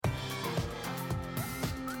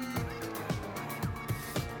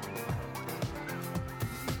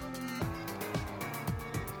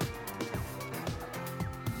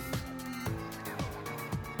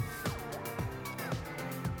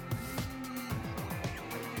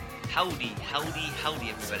Howdy,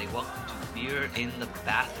 everybody. Welcome to Beer in the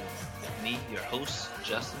Bathroom with me, your host,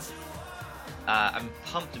 Justin. I'm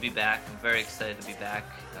pumped to be back. I'm very excited to be back.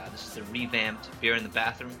 This is the revamped Beer in the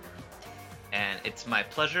Bathroom. And it's my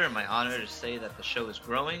pleasure and my honor to say that the show is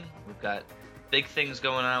growing. We've got big things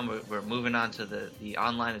going on. We're moving on to the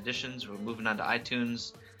online editions. We're moving on to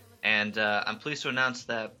iTunes. And I'm pleased to announce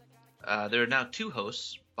that there are now two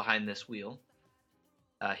hosts behind this wheel.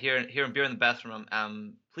 Here in Beer in the Bathroom,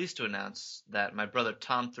 I'm pleased to announce that my brother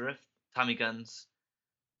Thrift, Tommy Guns,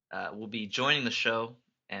 will be joining the show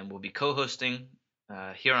and will be co-hosting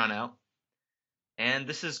here on out. And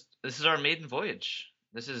this is our maiden voyage.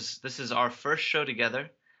 This is our first show together.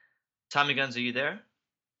 Tommy Guns, are you there?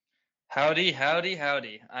 Howdy.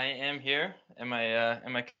 I am here. Am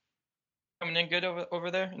I coming in good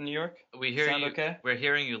over there in New York? We hear Sound you. okay? We're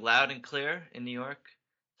hearing you loud and clear in New York.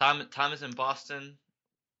 Tom is in Boston.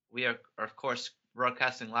 We are of course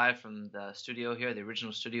broadcasting live from the studio here, the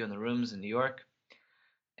original studio in the rooms in New York,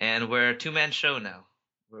 and we're a two-man show now.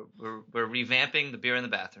 We're revamping the Beer in the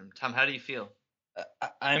Bathroom. Tom, how do you feel?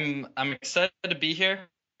 I'm excited to be here.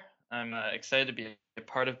 I'm excited to be a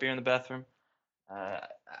part of Beer in the Bathroom.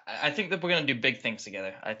 I think that we're gonna do big things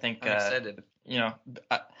together. I think I'm excited.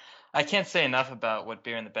 I can't say enough about what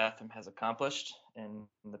Beer in the Bathroom has accomplished in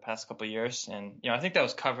the past couple of years, and I think that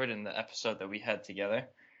was covered in the episode that we had together.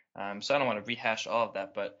 So I don't want to rehash all of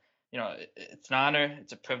that, but it's an honor,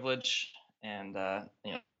 it's a privilege, and I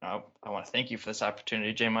want to thank you for this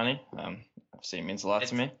opportunity, J Money. Obviously, it means a lot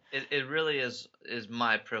to me. It really is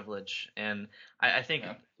my privilege, and I think,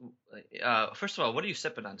 first of all, what are you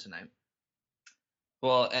sipping on tonight?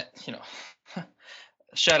 Well,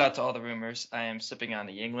 shout out to all the rumors. I am sipping on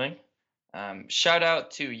a Yingling. Shout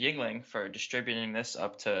out to Yingling for distributing this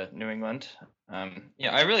up to New England.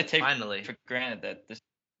 I really take for granted that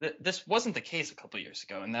this wasn't the case a couple years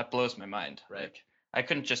ago, and that blows my mind. Right. Like, I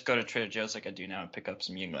couldn't just go to Trader Joe's like I do now and pick up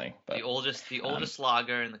some Yingling. But the oldest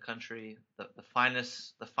lager in the country, the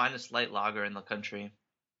finest light lager in the country.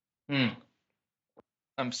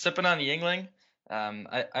 I'm sipping on the Yingling.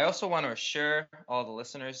 I also want to assure all the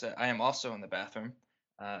listeners that I am also in the bathroom.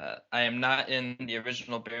 I am not in the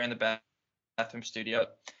original Beer in the Bathroom studio.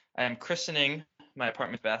 I am christening my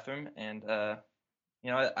apartment bathroom, and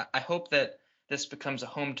I hope that this becomes a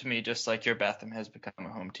home to me, just like your bathroom has become a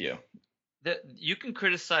home to you. You can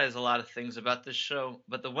criticize a lot of things about this show,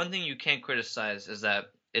 but the one thing you can't criticize is that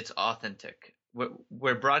it's authentic.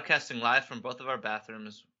 We're broadcasting live from both of our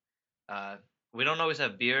bathrooms. We don't always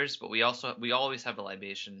have beers, but we always have a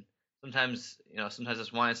libation. Sometimes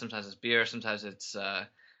it's wine, sometimes it's beer, sometimes it's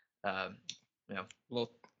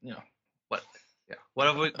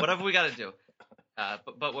whatever we got to do.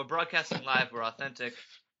 But we're broadcasting live. We're authentic,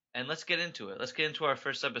 and let's get into it. Let's get into our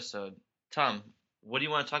first episode. Tom, what do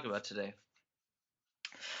you want to talk about today?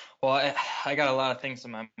 Well, I got a lot of things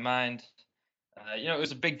in my mind. It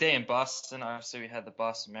was a big day in Boston. Obviously, we had the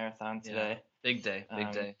Boston Marathon today. Yeah, big day.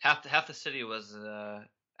 Half the city was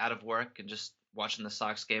out of work and just watching the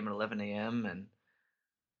Sox game at 11 a.m. and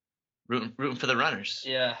rooting for the runners.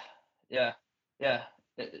 Yeah.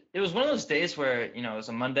 It was one of those days where it was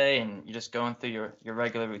a Monday and you're just going through your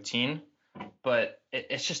regular routine, but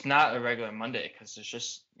it's just not a regular Monday because there's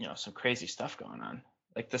just some crazy stuff going on.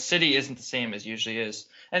 Like, the city isn't the same as usually is.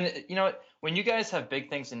 And when you guys have big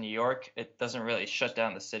things in New York, it doesn't really shut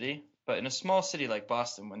down the city. But in a small city like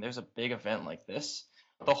Boston, when there's a big event like this,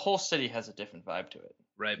 the whole city has a different vibe to it.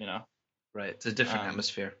 Right. Right. It's a different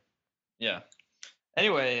atmosphere. Yeah.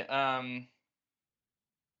 Anyway,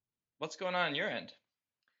 what's going on your end?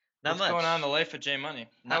 Not What's much. going on in the life of J Money?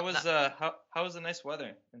 How was the nice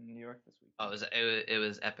weather in New York this week? Oh, it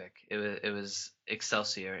was epic. It was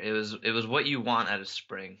Excelsior. It was what you want out of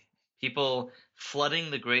spring. People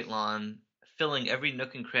flooding the Great Lawn, filling every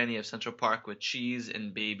nook and cranny of Central Park with cheese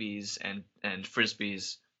and babies and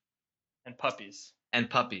frisbees and puppies.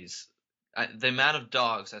 The amount of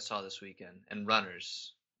dogs I saw this weekend, and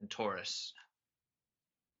runners and tourists.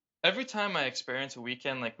 Every time I experience a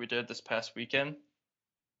weekend like we did this past weekend,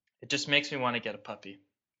 it just makes me want to get a puppy.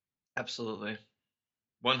 Absolutely.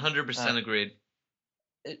 100% agreed.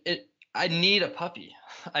 I need a puppy.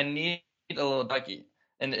 I need a little doggy.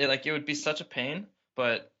 And it would be such a pain,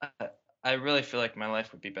 but I really feel like my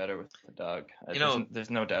life would be better with a dog.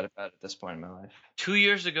 There's no doubt about it at this point in my life. 2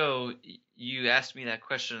 years ago, you asked me that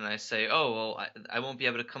question, and I say, oh, well, I won't be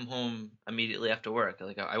able to come home immediately after work.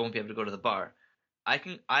 Like, I won't be able to go to the bar. I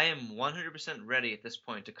am 100% ready at this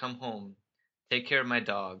point to come home, take care of my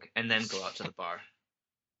dog, and then go out to the bar.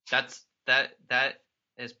 That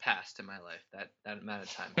is past in my life, that amount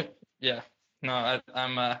of time. Yeah. No,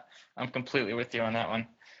 I'm completely with you on that one.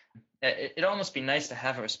 It'd almost be nice to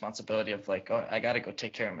have a responsibility of like, oh, I got to go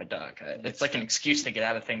take care of my dog. It's like an excuse to get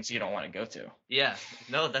out of things you don't want to go to. Yeah,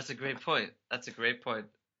 no, that's a great point. That's a great point.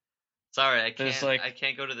 Sorry, There's like, I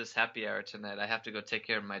can't go to this happy hour tonight. I have to go take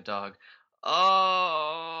care of my dog.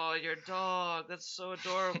 Oh, your dog. That's so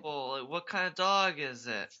adorable. Like, what kind of dog is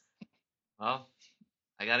it? Well,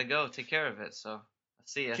 I gotta go take care of it. So, I'll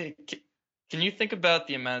see ya. can you think about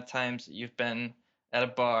the amount of times that you've been at a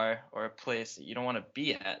bar or a place that you don't want to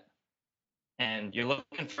be at, and you're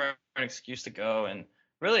looking for an excuse to go, and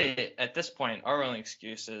really at this point, our only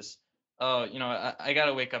excuse is, oh, I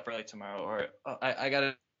gotta wake up early tomorrow, or oh, I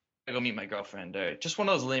gotta go meet my girlfriend, or just one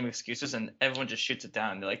of those lame excuses, and everyone just shoots it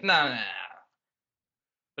down. They're like, nah, nah, nah.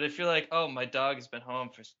 But if you're like, oh, my dog has been home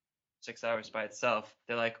for 6 hours by itself,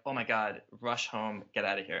 they're like, oh my God, rush home, get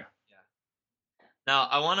out of here. Yeah. Now,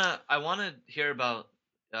 I wanna hear about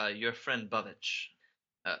your friend Bubich.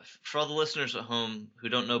 For all the listeners at home who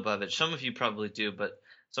don't know Bubich, some of you probably do, but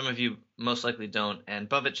some of you most likely don't. And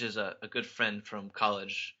Bubich is a good friend from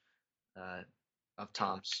college of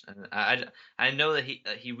Tom's, and I know that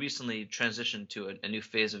he recently transitioned to a new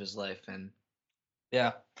phase of his life, and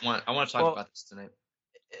Yeah. I want to talk Well, about this tonight.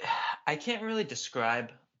 I can't really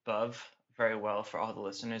describe Buv very well for all the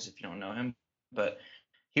listeners if you don't know him, but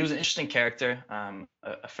he was an interesting character,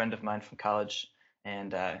 a friend of mine from college.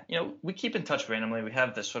 And, we keep in touch randomly. We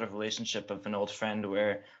have this sort of relationship of an old friend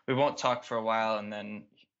where we won't talk for a while and then,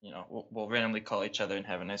 we'll randomly call each other and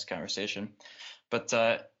have a nice conversation. But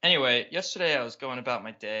anyway, yesterday I was going about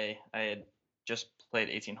my day. I had just played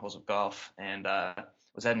 18 holes of golf and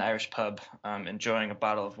was at an Irish pub enjoying a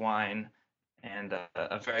bottle of wine and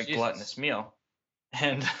a very Jesus. gluttonous meal.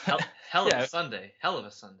 And Hell of a Sunday. Hell of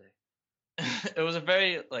a Sunday. it was a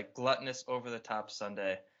very like gluttonous, over the top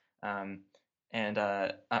Sunday. And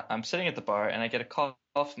I'm sitting at the bar and I get a call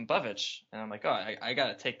from Bovich and I'm like, oh, I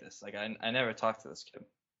gotta take this. Like I never talked to this kid.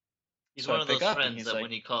 He's So one I of pick those up and friends he's that like,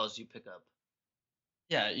 when he calls, you pick up.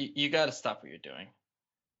 yeah, you gotta stop what you're doing.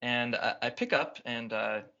 And I pick up and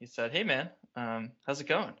he said, hey man, how's it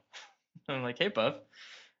going? I'm like, hey Bov.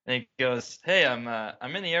 And he goes, hey,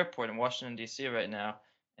 I'm in the airport in Washington D.C. right now,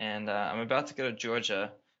 and I'm about to go to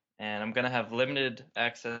Georgia, and I'm gonna have limited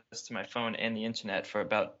access to my phone and the internet for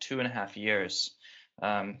about 2.5 years.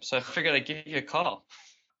 So I figured I'd give you a call.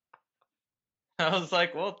 I was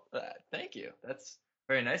like, well, thank you. That's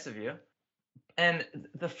very nice of you. And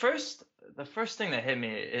the first thing that hit me,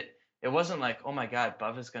 it wasn't like, oh my God,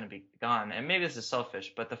 Bub is gonna be gone. And maybe this is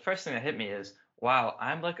selfish, but the first thing that hit me is, wow,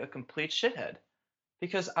 I'm like a complete shithead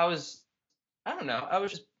because I don't know, I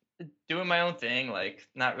was just doing my own thing, like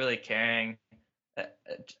not really caring.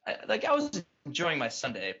 Like I was enjoying my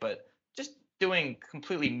Sunday, but just doing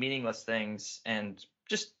completely meaningless things and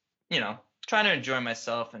just, trying to enjoy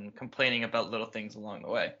myself and complaining about little things along the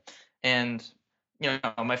way. And,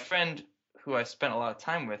 my friend who I spent a lot of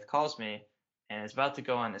time with calls me and is about to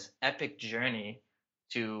go on this epic journey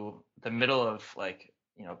to the middle of like,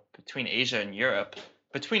 between Asia and Europe,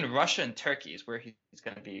 between Russia and Turkey is where he's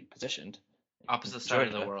going to be positioned. Opposite side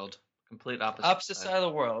of the world. Complete Opposite side of the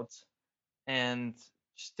world, and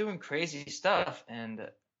just doing crazy stuff. And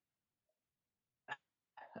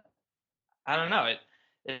I don't know,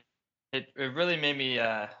 it really made me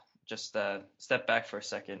just step back for a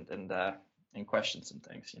second and question some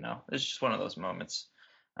things. It's just one of those moments.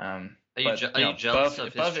 Are you jealous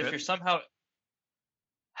of his trip? If you're somehow,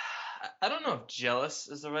 I don't know if jealous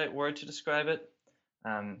is the right word to describe it.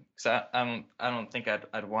 Because I don't think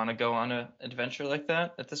I'd want to go on an adventure like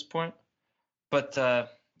that at this point. But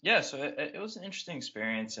yeah, so it was an interesting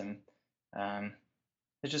experience, and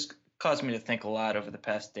it just caused me to think a lot over the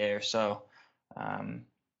past day or so.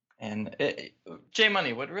 And Jay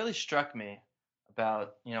Money, what really struck me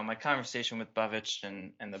about my conversation with Bovich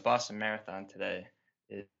and the Boston Marathon today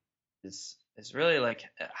is really like,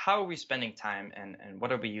 how are we spending time and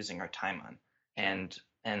what are we using our time on? And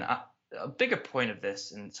a bigger point of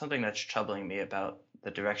this, and something that's troubling me about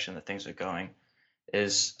the direction that things are going,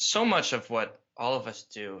 is so much of what all of us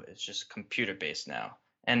do is just computer based now.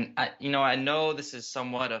 And I know this is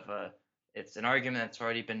somewhat of it's an argument that's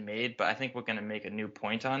already been made, but I think we're going to make a new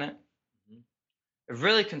point on it. Mm-hmm. It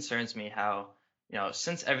really concerns me how,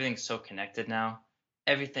 since everything's so connected now,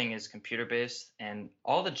 everything is computer based, and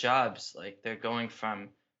all the jobs, like, they're going from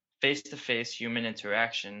face to face human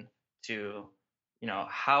interaction to,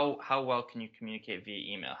 how well can you communicate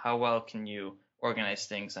via email? How well can you organize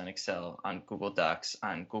things on Excel, on Google Docs,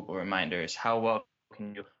 on Google Reminders? How well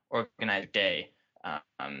can you organize your day?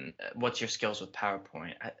 What's your skills with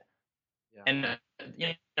PowerPoint? And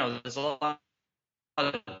there's a lot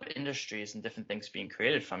of industries and different things being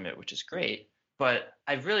created from it, which is great. But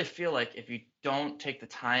I really feel like if you don't take the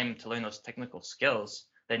time to learn those technical skills,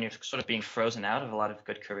 then you're sort of being frozen out of a lot of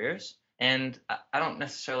good careers. And I don't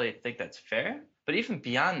necessarily think that's fair. But even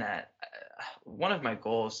beyond that, one of my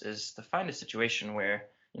goals is to find a situation where,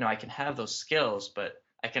 I can have those skills, but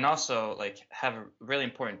I can also like have a really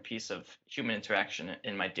important piece of human interaction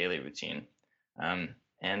in my daily routine. And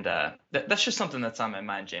that's just something that's on my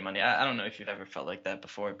mind, Jay Money. I don't know if you've ever felt like that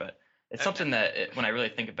before, but it's something that when I really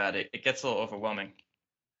think about it, it gets a little overwhelming.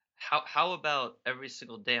 How about every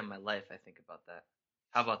single day of my life I think about that?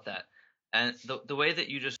 How about that? And the way that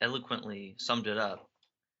you just eloquently summed it up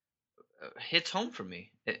hits home for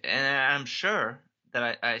me. And I'm sure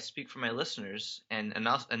that I speak for my listeners and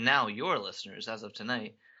now your listeners as of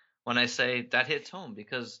tonight when I say that hits home,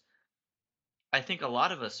 because I think a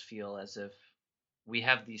lot of us feel as if we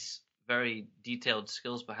have these very detailed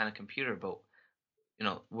skills behind a computer, but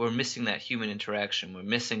we're missing that human interaction. We're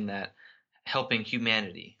missing that helping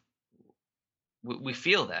humanity. We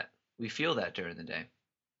feel that. We feel that during the day.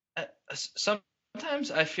 Sometimes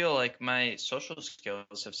I feel like my social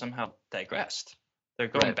skills have somehow digressed. They're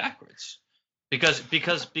going Right. backwards. Because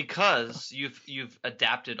you've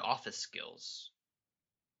adapted office skills,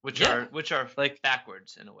 which are like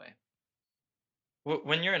backwards in a way.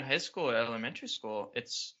 When you're in high school or elementary school,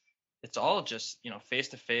 it's all just face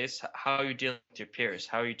to face. How are you dealing with your peers?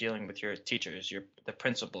 How are you dealing with your teachers, the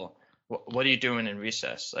principal? What are you doing in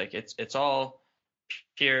recess? Like it's all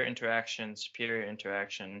peer interaction, superior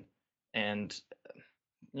interaction, and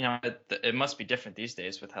it must be different these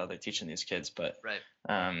days with how they're teaching these kids. But right.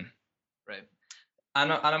 Right. On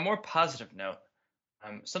a more positive note,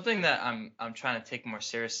 something that I'm trying to take more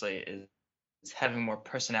seriously is having more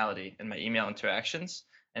personality in my email interactions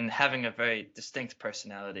and having a very distinct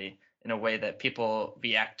personality in a way that people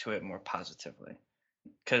react to it more positively.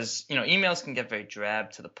 Because emails can get very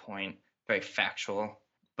drab, to the point, very factual,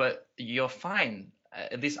 but you'll find,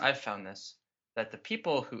 at least I've found this, that the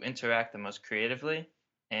people who interact the most creatively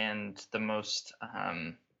and the most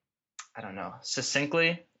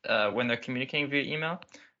succinctly when they're communicating via email,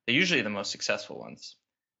 they're usually the most successful ones.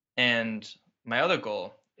 And my other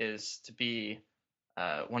goal is to be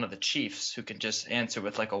one of the chiefs who can just answer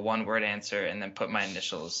with like a one-word answer and then put my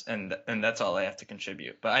initials, and that's all I have to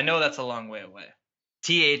contribute. But I know that's a long way away.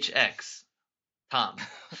 THX, Tom.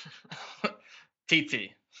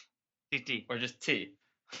 TT. TT. Or just T.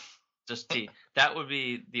 Just T. That would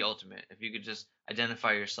be the ultimate, if you could just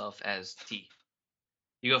identify yourself as T.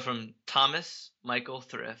 You go from Thomas Michael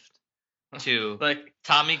Thrift to like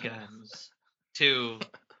Tommy Guns to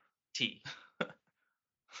T.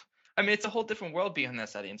 I mean, it's a whole different world beyond that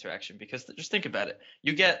side of interaction, because just think about it.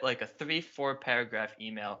 You get like a 3-4 paragraph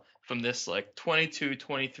email from this like 22,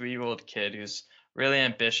 23-year-old kid who's really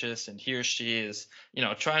ambitious, and he or she is,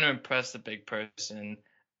 trying to impress the big person,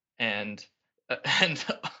 and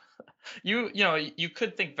you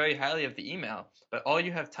could think very highly of the email, but all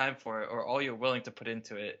you have time for, or all you're willing to put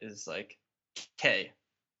into it, is like K,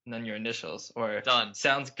 and then your initials, or done.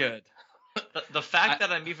 Sounds good. The fact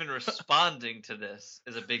that I'm even responding to this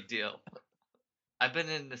is a big deal. I've been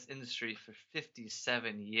in this industry for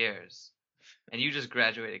 57 years, and you just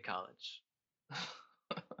graduated college.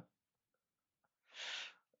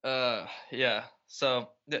 Yeah. So,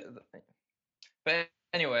 but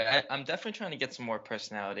anyway, I'm definitely trying to get some more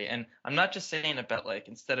personality, and I'm not just saying about like,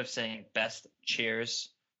 instead of saying best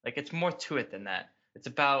cheers, like it's more to it than that. It's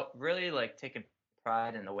about really like taking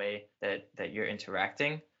pride in the way that you're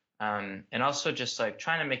interacting, and also just like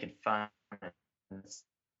trying to make it fun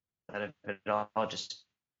instead of it all just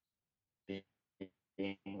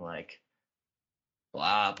being like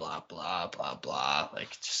blah blah blah blah blah,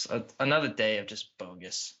 like just another day of just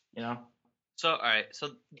bogus. So, all right. So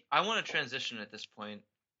I want to transition at this point,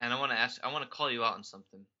 and I want to call you out on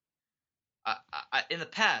something. In the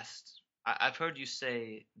past, I've heard you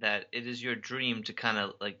say that it is your dream to kind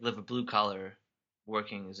of like live a blue collar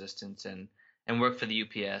working existence and work for the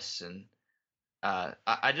UPS. And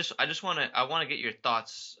I just want to get your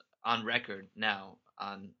thoughts on record now.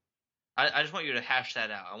 I just want you to hash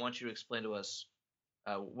that out. I want you to explain to us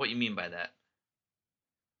what you mean by that.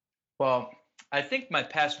 Well, I think my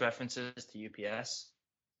past references to UPS,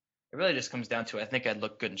 it really just comes down to, I think I'd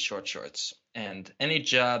look good in short shorts. And any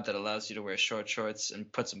job that allows you to wear short shorts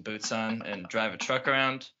and put some boots on and drive a truck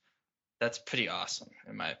around, that's pretty awesome,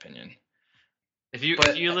 in my opinion. If you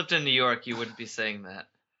lived in New York, you wouldn't be saying that.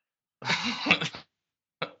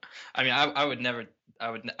 I mean, I would never.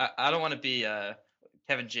 I don't want to be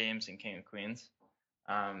Kevin James in King of Queens.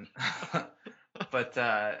 But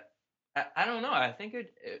I don't know. I think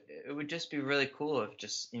it would just be really cool if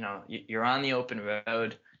just you're on the open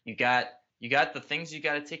road. You got you got the things you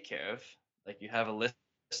got to take care of. Like you have a list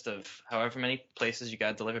of however many places you got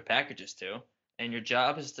to deliver packages to, and your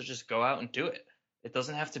job is to just go out and do it. It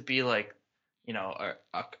doesn't have to be like,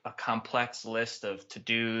 a complex list of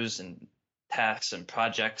to-dos and tasks and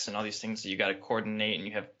projects and all these things that you got to coordinate, and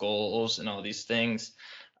you have goals and all these things.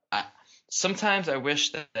 I, Sometimes I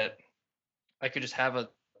wish that I could just have a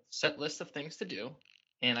set list of things to do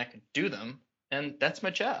and I could do them, and that's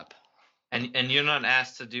my job. And you're not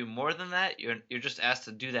asked to do more than that. You're just asked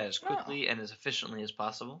to do that as No. quickly and as efficiently as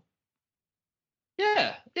possible.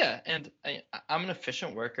 Yeah, yeah. And I'm an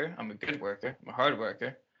efficient worker. I'm a good worker. I'm a hard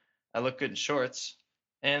worker. I look good in shorts,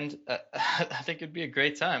 and I think it'd be a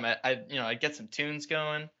great time. I'd get some tunes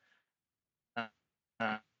going. Uh,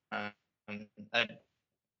 uh, I'd,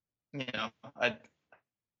 you know, I'd,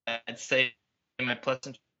 I'd say my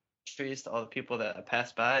pleasantries to all the people that I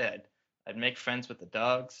pass by. I'd make friends with the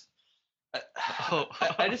dogs. Oh.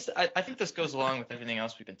 I think this goes along with everything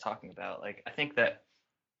else we've been talking about. Like, I think that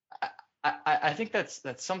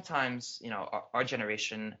sometimes, our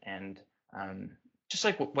generation and just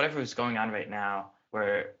like whatever is going on right now,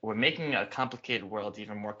 we're making a complicated world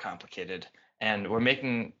even more complicated, and we're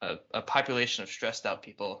making a population of stressed out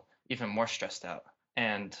people even more stressed out.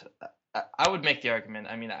 And I would make the argument,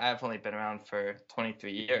 I mean, I've only been around for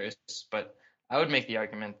 23 years, but I would make the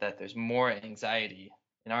argument that there's more anxiety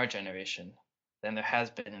in our generation than there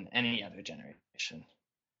has been in any other generation.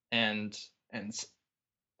 And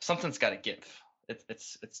something's got to give.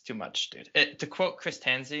 It's too much, dude. To quote Chris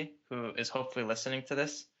Tanzi, who is hopefully listening to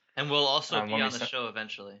this, And we'll also be on the show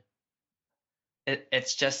eventually.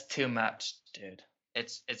 It's just too much, dude.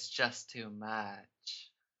 It's just too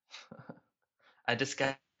much. I just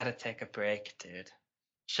gotta take a break, dude.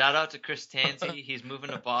 Shout out to Chris Tanzi. He's moving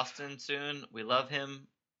to Boston soon. We love him.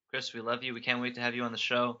 Chris, we love you. We can't wait to have you on the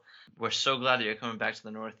show. We're so glad that you're coming back to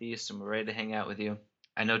the Northeast, and we're ready to hang out with you.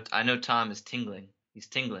 I know Tom is tingling. He's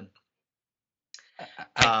tingling.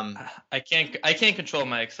 I can't control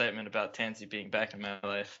my excitement about Tansy being back in my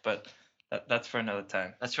life, but that's for another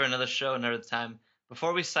time. That's for another show, another time.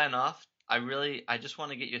 Before we sign off, I just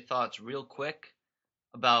want to get your thoughts real quick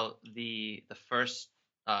about the first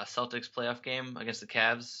Celtics playoff game against the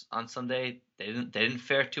Cavs on Sunday. They didn't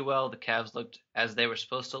fare too well. The Cavs looked as they were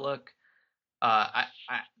supposed to look. The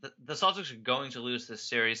Celtics are going to lose this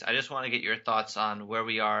series. I just want to get your thoughts on where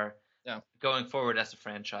we are going forward as a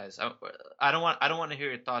franchise. I don't want to hear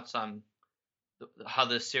your thoughts on how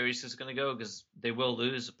the series is going to go, because they will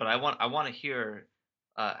lose. But I want to hear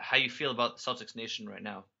how you feel about the Celtics Nation right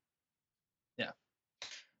now. Yeah.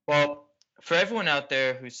 Well, for everyone out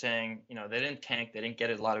there who's saying, they didn't tank, they didn't get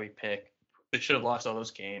a lottery pick, they should have lost all those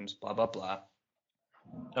games, blah blah blah.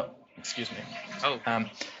 Oh, excuse me. Oh.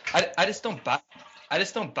 I just don't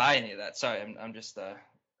buy any of that. Sorry, I'm just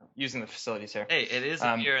using the facilities here. Hey, it is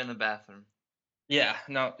a beer in the bathroom. Yeah,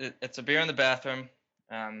 no, it's a beer in the bathroom.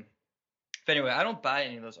 But anyway, I don't buy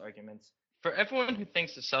any of those arguments. For everyone who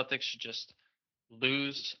thinks the Celtics should just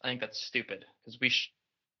lose, I think that's stupid, because we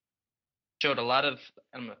showed a lot of,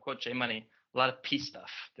 I'm going to quote J Money, a lot of peace stuff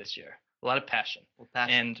this year, a lot of passion.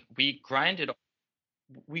 And we grinded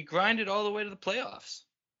all the way to the playoffs.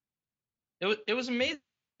 It was amazing,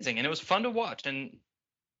 and it was fun to watch. And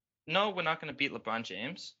no, we're not going to beat LeBron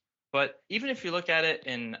James. But even if you look at it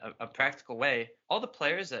in a practical way, all the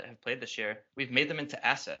players that have played this year, we've made them into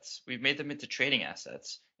assets. We've made them into trading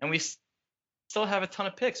assets. And we still have a ton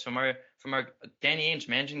of picks from our Danny Ainge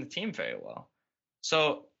managing the team very well.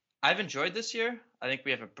 So I've enjoyed this year. I think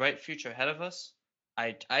we have a bright future ahead of us.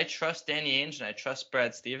 I trust Danny Ainge and I trust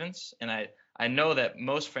Brad Stevens. And I know that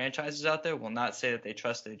most franchises out there will not say that they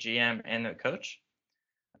trust their GM and their coach.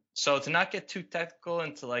 So to not get too technical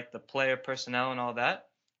into like the player personnel and all that,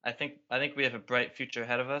 I think we have a bright future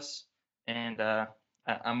ahead of us, and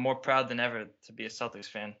I'm more proud than ever to be a Celtics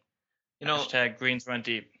fan. Hashtag Greens Run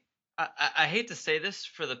Deep. I hate to say this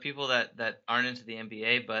for the people that aren't into the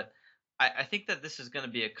NBA, but I think that this is going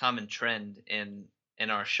to be a common trend in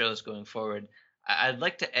our shows going forward. I'd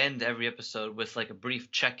like to end every episode with like a brief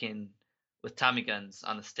check-in with Tommy Guns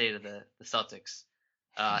on the state of the Celtics.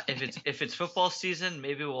 If it's football season,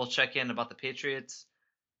 maybe we'll check in about the Patriots.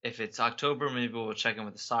 If it's October, maybe we'll check in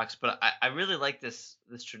with the Sox. But I really like this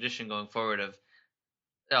tradition going forward of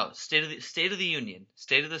state of the union,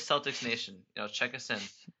 state of the Celtics nation. Check us in.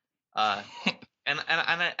 And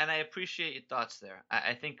I appreciate your thoughts there.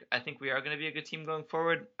 I think we are going to be a good team going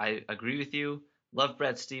forward. I agree with you. Love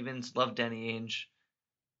Brad Stevens. Love Danny Ainge.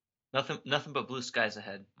 Nothing but blue skies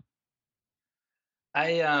ahead.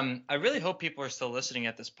 I really hope people are still listening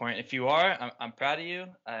at this point. If you are, I'm proud of you.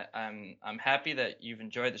 I'm happy that you've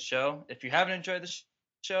enjoyed the show. If you haven't enjoyed the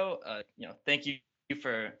show. Thank you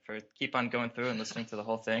for keep on going through and listening to the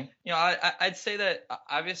whole thing. I'd say that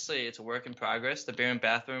obviously it's a work in progress. The Beer and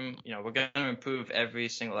Bathroom, we're going to improve every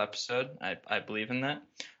single episode. I believe in that.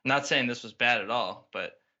 I'm not saying this was bad at all,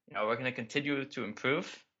 but we're going to continue to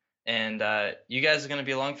improve, and you guys are going to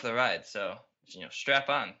be along for the ride. So strap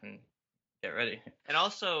on and get ready. And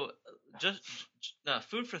also, just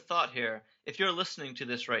food for thought here. If you're listening to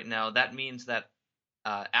this right now, that means that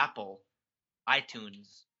Apple,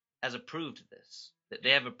 iTunes, has approved this. That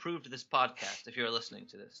they have approved this podcast. If you're listening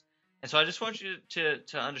to this, and so I just want you to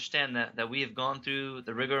understand that we have gone through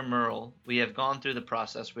the rigmarole. We have gone through the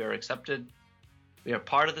process. We are accepted. We are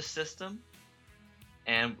part of the system,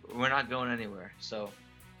 and we're not going anywhere. So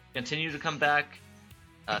continue to come back.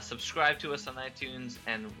 Subscribe to us on iTunes,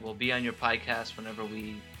 and we'll be on your podcast whenever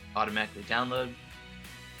we automatically download.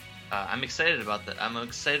 I'm excited about that. I'm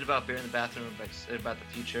excited about Beer in the Bathroom. I'm excited about the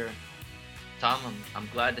future. Tom, I'm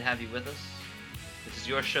glad to have you with us. This is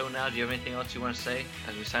your show now. Do you have anything else you want to say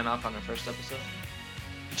as we sign off on our first episode?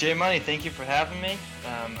 J Money, thank you for having me.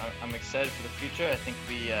 I'm excited for the future. I think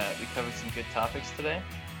we covered some good topics today,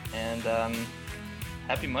 and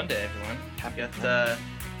happy Monday, everyone.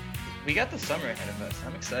 We got the summer ahead of us.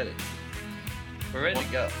 I'm excited. We're ready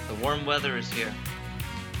to go. The warm weather is here.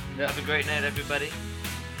 Yeah. Have a great night, everybody.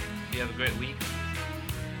 You have a great week.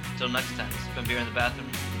 Until next time, this has been Beer in the Bathroom.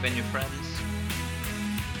 We've been your friends.